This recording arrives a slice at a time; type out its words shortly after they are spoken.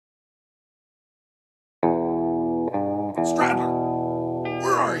Stadler,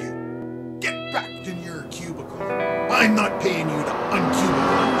 where are you? Get back in your cubicle. I'm not paying you to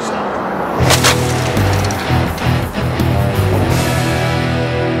uncubicle yourself.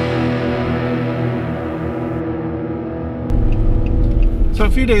 So a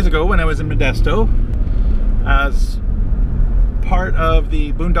few days ago when I was in Modesto, as part of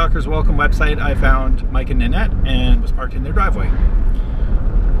the Boondockers Welcome website, I found Mike and Nanette and was parked in their driveway.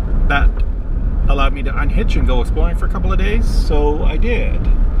 That allowed me to unhitch and go exploring for a couple of days, so I did.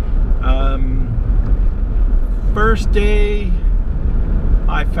 First day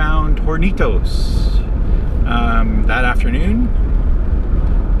I found Hornitos that afternoon,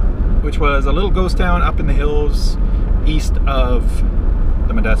 which was a little ghost town up in the hills east of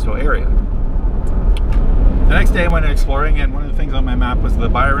the Modesto area. The next day I went exploring, and one of the things on my map was the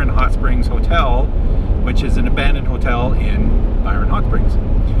Byron Springs Hotel, which is an abandoned hotel in Byron Hot Springs.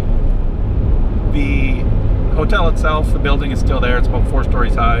 The hotel itself, the building is still there. It's about 4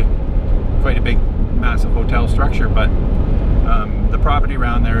 stories high, quite a big, massive hotel structure, but the property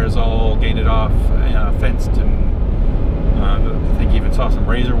around there is all gated off, fenced, and I think you even saw some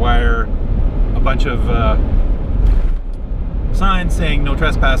razor wire, a bunch of signs saying no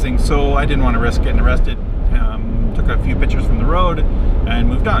trespassing, so I didn't want to risk getting arrested. Took a few pictures from the road and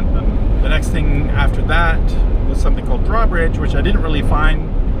moved on. The next thing after that was something called Drawbridge, which I didn't really find,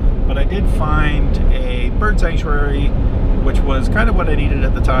 but I did find a bird sanctuary, which was kind of what I needed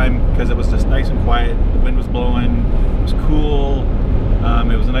at the time because it was just nice and quiet. The wind was blowing, it was cool,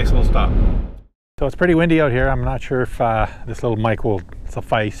 it was a nice little stop. So it's pretty windy out here. I'm not sure if this little mic will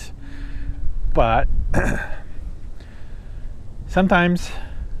suffice, but sometimes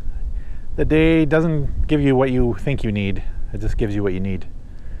the day doesn't give you what you think you need. It just gives you what you need.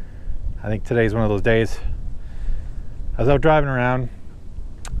 I think today's one of those days. I was out driving around,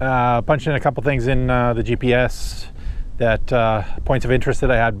 punching a couple things in the GPS, that points of interest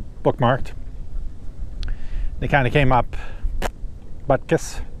that I had bookmarked. They kind of came up.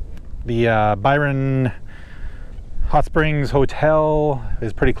 Butkus. The Byron Hot Springs Hotel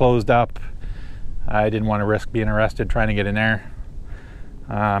is pretty closed up. I didn't want to risk being arrested trying to get in there.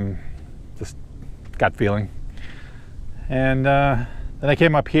 Just gut feeling. And then I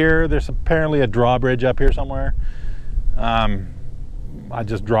came up here. There's apparently a drawbridge up here somewhere. I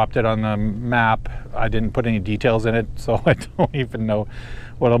just dropped it on the map. I didn't put any details in it, so I don't even know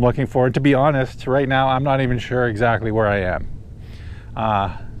what I'm looking for. And to be honest, right now I'm not even sure exactly where I am.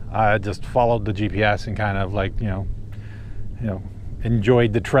 I just followed the GPS and kind of like, you know,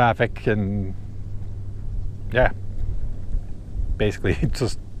 enjoyed the traffic, and yeah, basically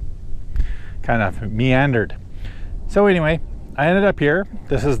just kind of meandered. So anyway, I ended up here.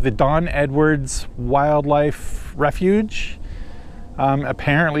 This is the Edwards Wildlife Refuge.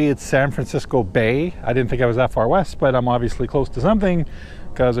 Apparently it's San Francisco Bay. I didn't think I was that far west, but I'm obviously close to something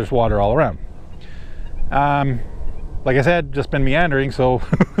because there's water all around. Like I said, just been meandering, so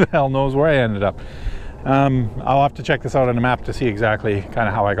who the hell knows where I ended up. I'll have to check this out on the map to see exactly kind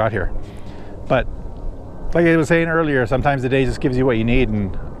of how I got here. But like I was saying earlier, sometimes the day just gives you what you need,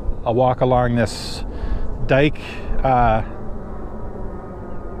 and a walk along this dike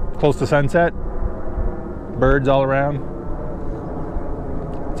close to sunset, birds all around.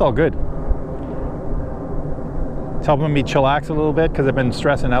 It's all good. It's helping me chillax a little bit because I've been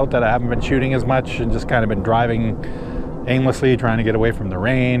stressing out that I haven't been shooting as much and just kind of been driving aimlessly, trying to get away from the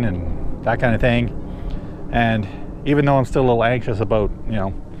rain and that kind of thing. And even though I'm still a little anxious about, you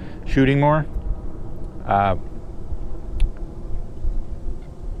know, shooting more, I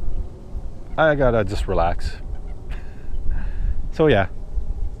gotta just relax. So yeah,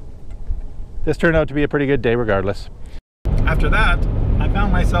 this turned out to be a pretty good day regardless. After that, I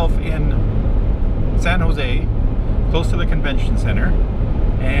found myself in San Jose, close to the convention center,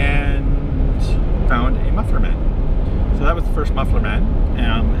 and found a muffler man. So that was the first muffler man,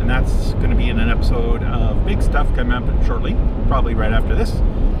 and that's going to be in an episode of Big Stuff coming up shortly, probably right after this.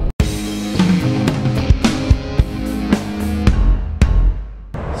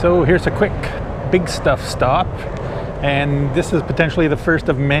 So here's a quick Big Stuff stop, and this is potentially the first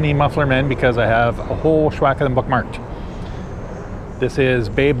of many muffler men because I have a whole schwack of them bookmarked. This is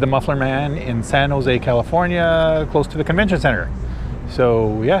Babe the Muffler Man in San Jose, California, close to the convention center.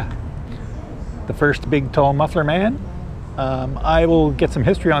 So yeah, the first big tall muffler man. I will get some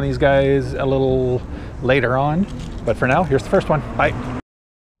history on these guys a little later on, but for now, here's the first one. Bye.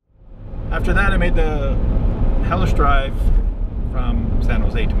 After that, I made the hellish drive from San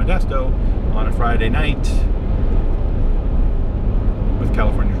Jose to Modesto on a Friday night with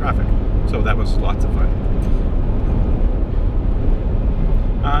California traffic. So that was lots of fun.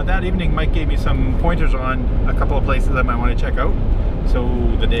 That evening, Mike gave me some pointers on a couple of places I might want to check out.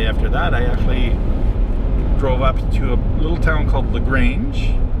 So the day after that, I actually drove up to a little town called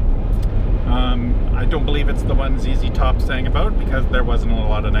Grange. I don't believe it's the one ZZ Top sang about, because there wasn't a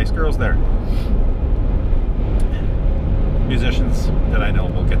lot of nice girls there. Musicians that I know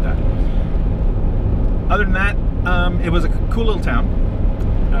will get that. Other than that, it was a cool little town.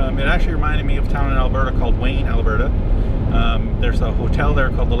 It actually reminded me of a town in Alberta called Wayne, Alberta. There's a hotel there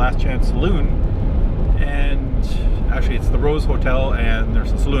called the Last Chance Saloon, and actually it's the Rose Hotel, and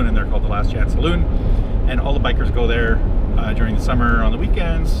there's a saloon in there called the Last Chance Saloon, and all the bikers go there during the summer on the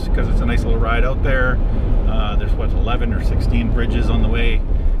weekends, because it's a nice little ride out there. There's what, 11 or 16 bridges on the way,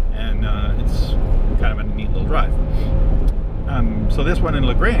 and it's kind of a neat little drive. So this one in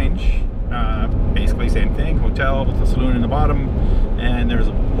Grange, basically same thing, hotel with the saloon in the bottom, and there's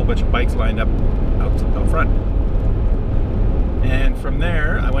a whole bunch of bikes lined up out front. And from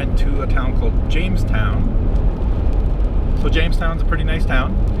there I went to a town called Jamestown. So Jamestown's a pretty nice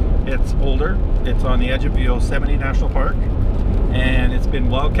town. It's older, it's on the edge of Yosemite National Park, and it's been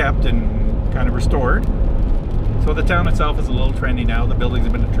well kept and kind of restored. So the town itself is a little trendy now. The buildings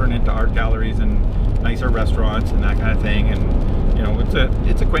have been turned into art galleries and nicer restaurants and that kind of thing, and you know,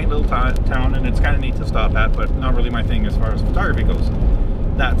 it's a quaint little town, and it's kind of neat to stop at, but not really my thing as far as photography goes.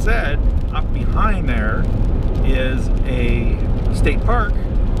 That said, up behind there is a state park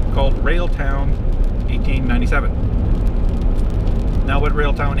called Railtown 1897. Now what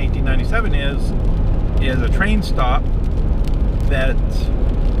Railtown 1897 is a train stop that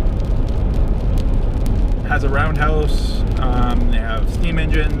has a roundhouse. They have steam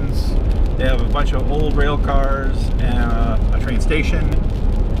engines, they have a bunch of old rail cars, a train station,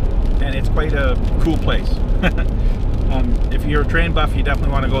 and it's quite a cool place. If you're a train buff, you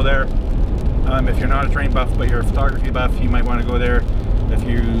definitely want to go there. If you're not a train buff but you're a photography buff, you might want to go there. If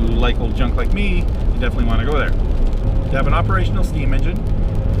you like old junk like me, you definitely want to go there. They have an operational steam engine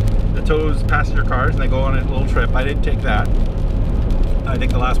that tows passenger cars, and they go on a little trip. I didn't take that. I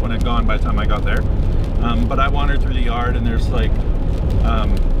think the last one had gone by the time I got there. But I wandered through the yard, and there's like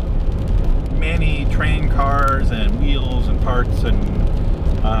many train cars and wheels and parts and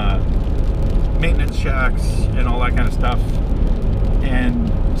maintenance shacks and all that kind of stuff. And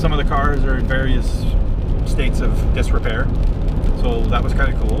some of the cars are in various states of disrepair, so that was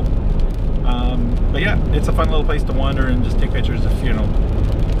kind of cool. But yeah, it's a fun little place to wander and just take pictures if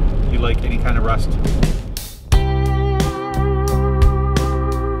you like any kind of rust.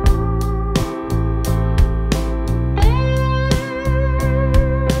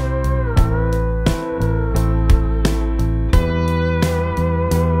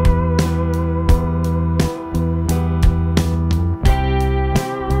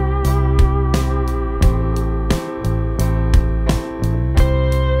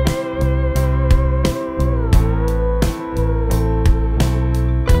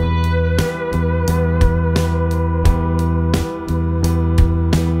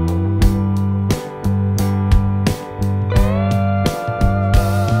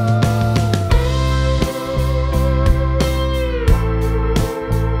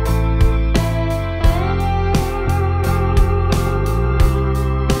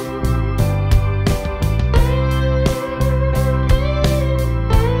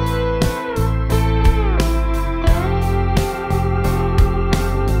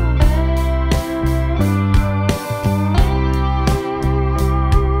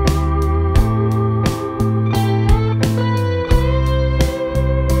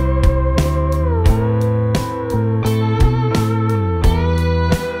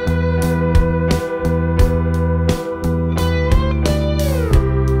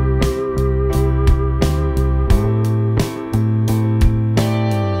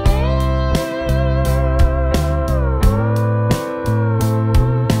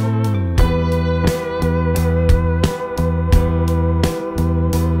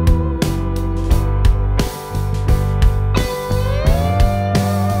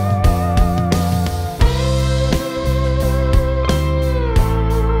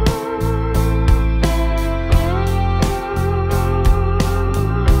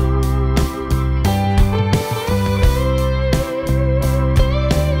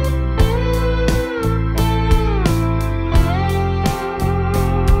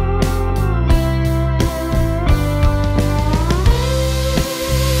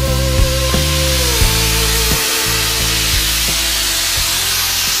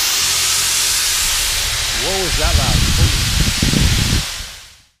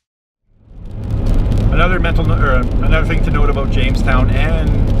 Another thing to note about Jamestown and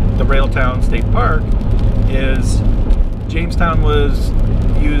the Railtown State Park is Jamestown was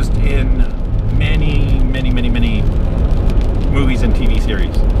used in many movies and TV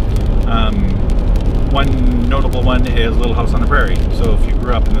series. One notable one is Little House on the Prairie. So if you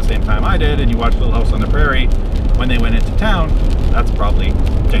grew up in the same time I did and you watched Little House on the Prairie, when they went into town, that's probably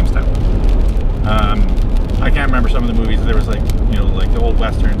Jamestown. I can't remember some of the movies. There was like, you know, like the old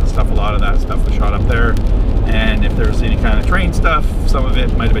westerns and stuff. A lot of that stuff was shot up there. And if there was any kind of train stuff, some of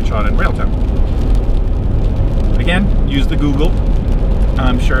it might have been shot in Railtown. Again, use the Google.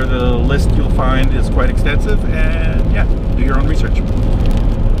 I'm sure the list you'll find is quite extensive, and yeah, do your own research.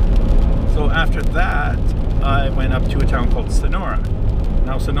 So after that, I went up to a town called Sonora.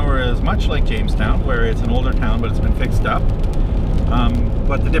 Now Sonora is much like Jamestown, where it's an older town, but it's been fixed up.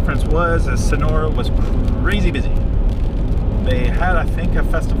 But the difference was Sonora was crazy busy. They had, I think, a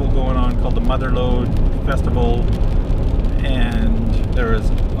festival going on called the Motherlode Festival, and there was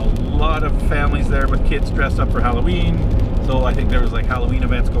a lot of families there with kids dressed up for Halloween. So I think there was like Halloween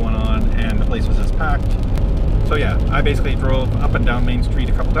events going on, and the place was just packed. So yeah, I basically drove up and down Main Street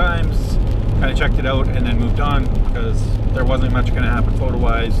a couple times, kind of checked it out, and then moved on because there wasn't much going to happen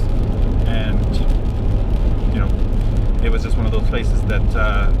photo-wise, and you know, it was just one of those places that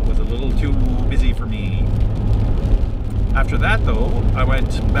was a little too busy for me. After that though, I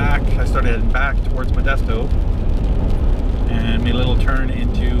went back, I started heading back towards Modesto and made a little turn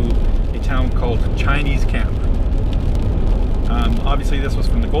into a town called Chinese Camp. Obviously this was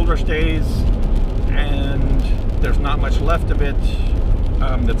from the Gold Rush days, and there's not much left of it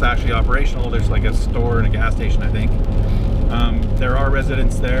that's actually operational. There's like a store and a gas station, I think. There are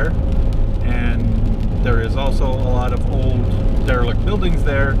residents there, and there is also a lot of old derelict buildings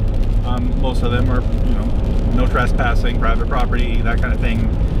there. Most of them are, you know, no trespassing, private property, that kind of thing,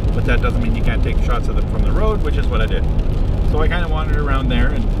 but that doesn't mean you can't take shots of them from the road, which is what I did. So I kind of wandered around there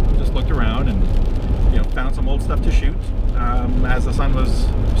and just looked around and, you know, found some old stuff to shoot as the sun was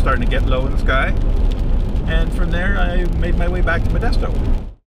starting to get low in the sky. And from there I made my way back to Modesto.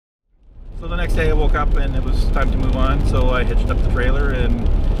 So the next day I woke up and it was time to move on, so I hitched up the trailer and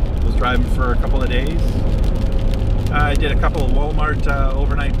was driving for a couple of days. I did a couple of Walmart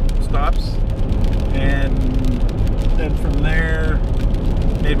overnight stops, and then from there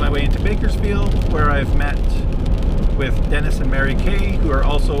made my way into Bakersfield, where I've met with Dennis and Mary Kay, who are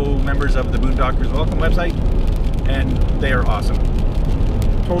also members of the Boondockers Welcome website, and they are awesome.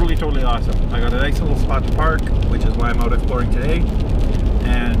 Totally awesome. I got a nice little spot to park, which is why I'm out exploring today,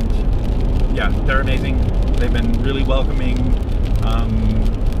 and yeah, they're amazing. They've been really welcoming.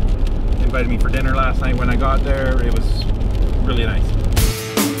 Invited me for dinner last night when I got there. It was really nice.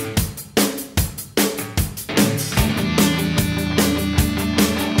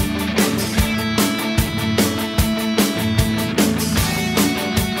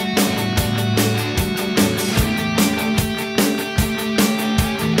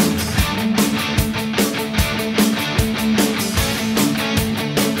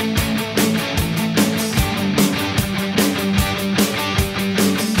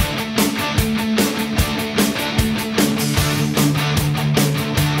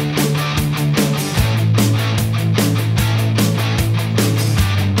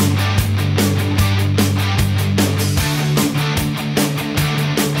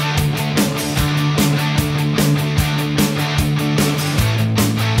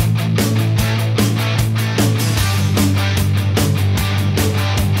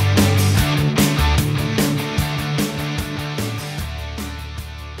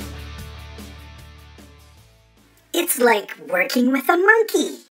 It's like working with a monkey.